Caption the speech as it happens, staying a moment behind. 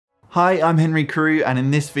Hi, I'm Henry Carew, and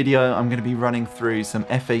in this video I'm going to be running through some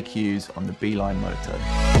FAQs on the Beeline Moto.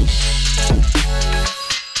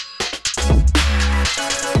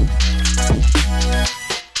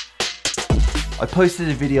 I posted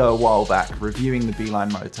a video a while back reviewing the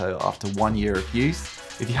Beeline Moto after 1 year of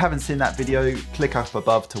use. If you haven't seen that video, click up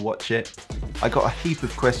above to watch it. I got a heap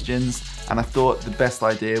of questions and I thought the best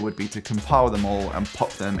idea would be to compile them all and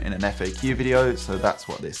pop them in an FAQ video, so that's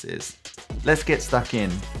what this is. Let's get stuck in.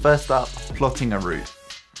 First up, plotting a route.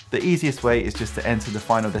 The easiest way is just to enter the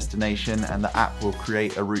final destination and the app will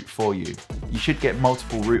create a route for you. You should get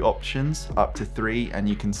multiple route options, up to 3, and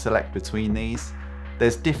you can select between these.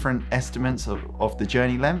 There's different estimates of the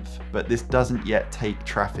journey length, but this doesn't yet take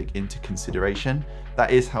traffic into consideration.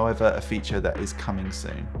 That is, however, a feature that is coming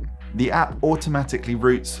soon. The app automatically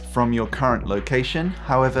routes from your current location.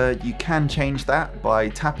 However, you can change that by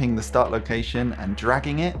tapping the start location and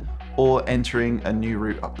dragging it, or entering a new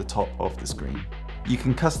route up the top of the screen. You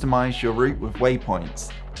can customize your route with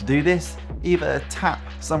waypoints. To do this, either tap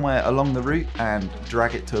somewhere along the route and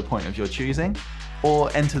drag it to a point of your choosing, or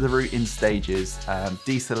enter the route in stages,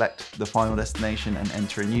 deselect the final destination and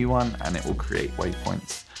enter a new one, and it will create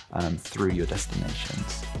waypoints through your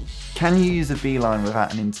destinations. Can you use a Beeline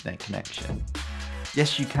without an internet connection?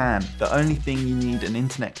 Yes, you can. The only thing you need an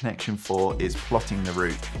internet connection for is plotting the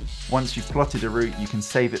route. Once you've plotted a route, you can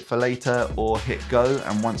save it for later or hit go,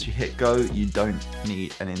 and once you hit go, you don't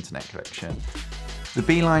need an internet connection. The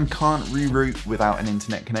Beeline can't reroute without an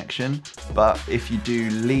internet connection, but if you do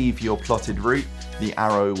leave your plotted route, the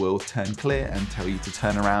arrow will turn clear and tell you to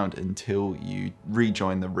turn around until you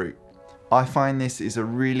rejoin the route. I find this is a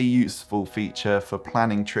really useful feature for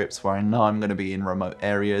planning trips where I know I'm going to be in remote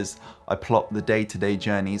areas. I plot the day-to-day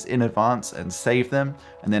journeys in advance and save them,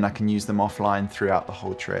 and then I can use them offline throughout the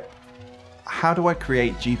whole trip. How do I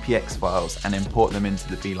create GPX files and import them into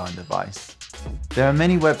the Beeline device? There are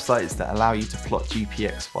many websites that allow you to plot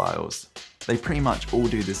GPX files. They pretty much all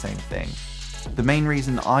do the same thing. The main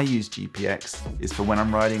reason I use GPX is for when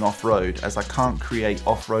I'm riding off-road, as I can't create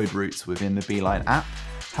off-road routes within the Beeline app.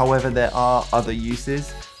 However, there are other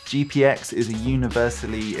uses. GPX is a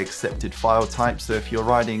universally accepted file type, so if you're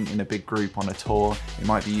riding in a big group on a tour, it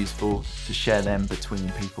might be useful to share them between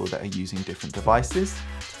people that are using different devices.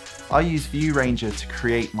 I use ViewRanger to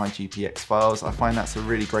create my GPX files. I find that's a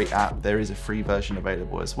really great app. There is a free version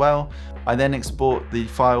available as well. I then export the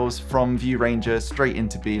files from ViewRanger straight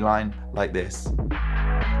into Beeline like this.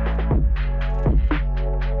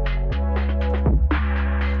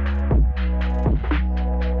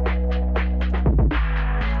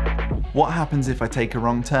 What happens if I take a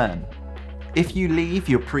wrong turn? If you leave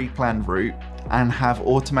your pre-planned route and have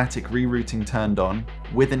automatic rerouting turned on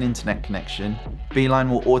with an internet connection, Beeline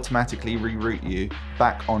will automatically reroute you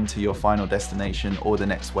back onto your final destination or the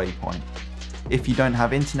next waypoint. If you don't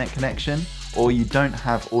have internet connection or you don't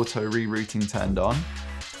have auto rerouting turned on,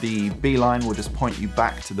 the Beeline will just point you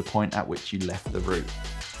back to the point at which you left the route.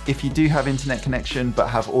 If you do have internet connection but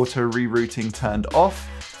have auto rerouting turned off,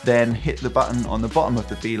 then hit the button on the bottom of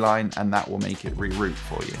the Beeline and that will make it reroute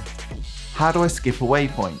for you. How do I skip a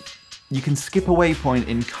waypoint? You can skip a waypoint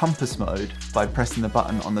in compass mode by pressing the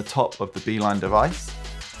button on the top of the Beeline device.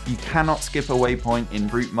 You cannot skip a waypoint in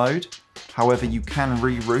route mode. However, you can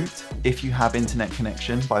reroute if you have internet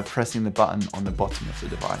connection by pressing the button on the bottom of the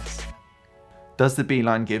device. Does the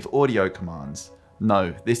Beeline give audio commands?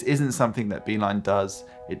 No, this isn't something that Beeline does.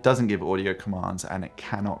 It doesn't give audio commands and it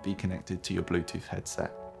cannot be connected to your Bluetooth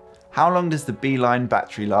headset. How long does the Beeline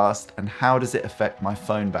battery last and how does it affect my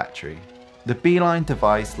phone battery? The Beeline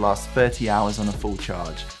device lasts 30 hours on a full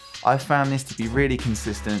charge. I've found this to be really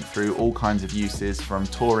consistent through all kinds of uses, from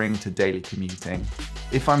touring to daily commuting.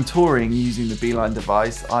 If I'm touring using the Beeline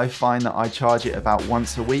device, I find that I charge it about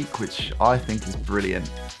once a week, which I think is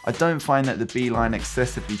brilliant. I don't find that the Beeline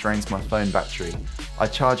excessively drains my phone battery. I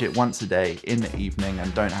charge it once a day in the evening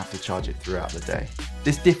and don't have to charge it throughout the day.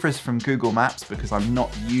 This differs from Google Maps because I'm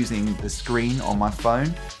not using the screen on my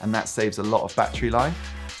phone, and that saves a lot of battery life.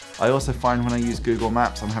 I also find when I use Google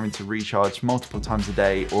Maps, I'm having to recharge multiple times a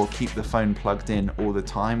day or keep the phone plugged in all the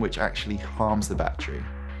time, which actually harms the battery.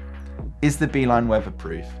 Is the Beeline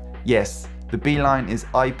weatherproof? Yes, the Beeline is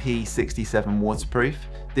IP67 waterproof.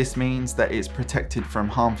 This means that it's protected from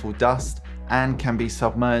harmful dust and can be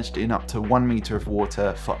submerged in up to 1 meter of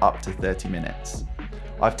water for up to 30 minutes.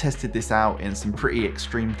 I've tested this out in some pretty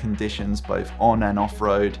extreme conditions, both on and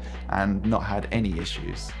off-road, and not had any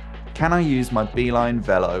issues. Can I use my Beeline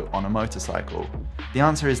Velo on a motorcycle? The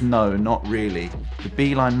answer is no, not really. The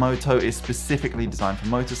Beeline Moto is specifically designed for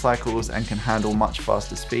motorcycles and can handle much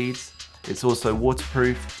faster speeds. It's also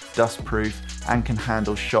waterproof, dustproof, and can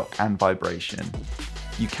handle shock and vibration.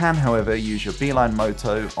 You can, however, use your Beeline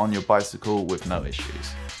Moto on your bicycle with no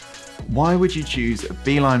issues. Why would you choose a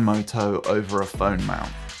Beeline Moto over a phone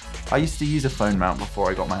mount? I used to use a phone mount before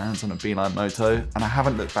I got my hands on a Beeline Moto, and I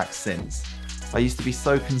haven't looked back since. I used to be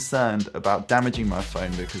so concerned about damaging my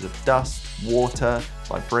phone because of dust, water,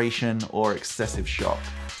 vibration, or excessive shock.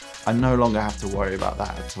 I no longer have to worry about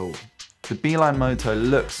that at all. The Beeline Moto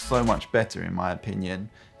looks so much better in my opinion.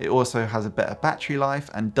 It also has a better battery life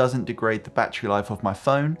and doesn't degrade the battery life of my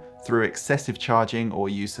phone through excessive charging or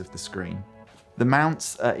use of the screen. The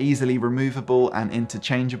mounts are easily removable and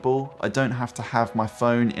interchangeable. I don't have to have my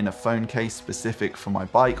phone in a phone case specific for my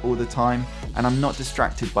bike all the time, and I'm not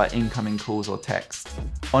distracted by incoming calls or text.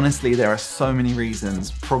 Honestly, there are so many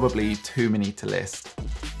reasons, probably too many to list.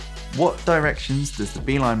 What directions does the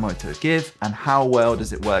Beeline Moto give, and how well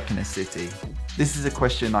does it work in a city? This is a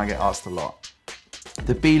question I get asked a lot.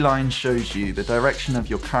 The Beeline shows you the direction of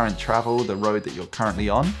your current travel, the road that you're currently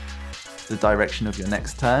on, the direction of your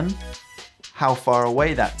next turn, how far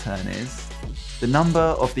away that turn is, the number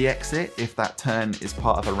of the exit if that turn is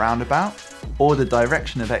part of a roundabout, or the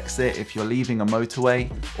direction of exit if you're leaving a motorway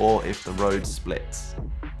or if the road splits.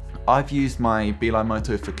 I've used my Beeline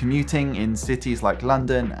Moto for commuting in cities like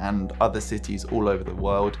London and other cities all over the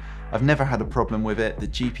world. I've never had a problem with it, the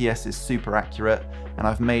GPS is super accurate, and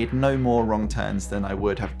I've made no more wrong turns than I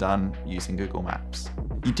would have done using Google Maps.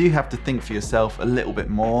 You do have to think for yourself a little bit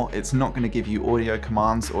more. It's not going to give you audio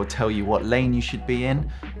commands or tell you what lane you should be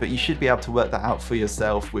in, but you should be able to work that out for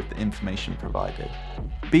yourself with the information provided.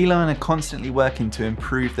 Beeline are constantly working to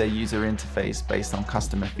improve their user interface based on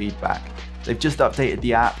customer feedback. They've just updated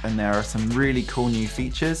the app and there are some really cool new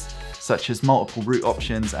features, such as multiple route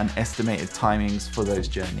options and estimated timings for those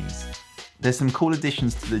journeys. There's some cool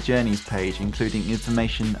additions to the journeys page, including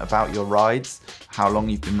information about your rides, how long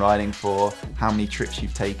you've been riding for, how many trips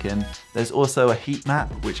you've taken. There's also a heat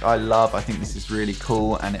map, which I love. I think this is really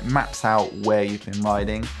cool, and it maps out where you've been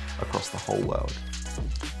riding across the whole world.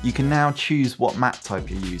 You can now choose what map type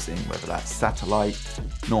you're using, whether that's satellite,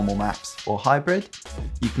 normal maps, or hybrid.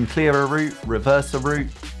 You can clear a route, reverse a route,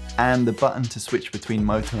 and the button to switch between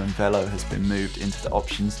Moto and Velo has been moved into the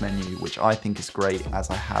options menu, which I think is great as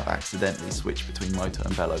I have accidentally switched between Moto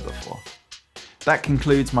and Velo before. That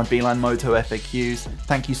concludes my Beeline Moto FAQs.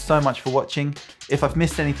 Thank you so much for watching. If I've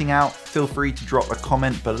missed anything out, feel free to drop a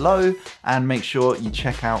comment below and make sure you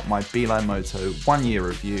check out my Beeline Moto 1 year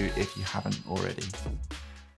review if you haven't already.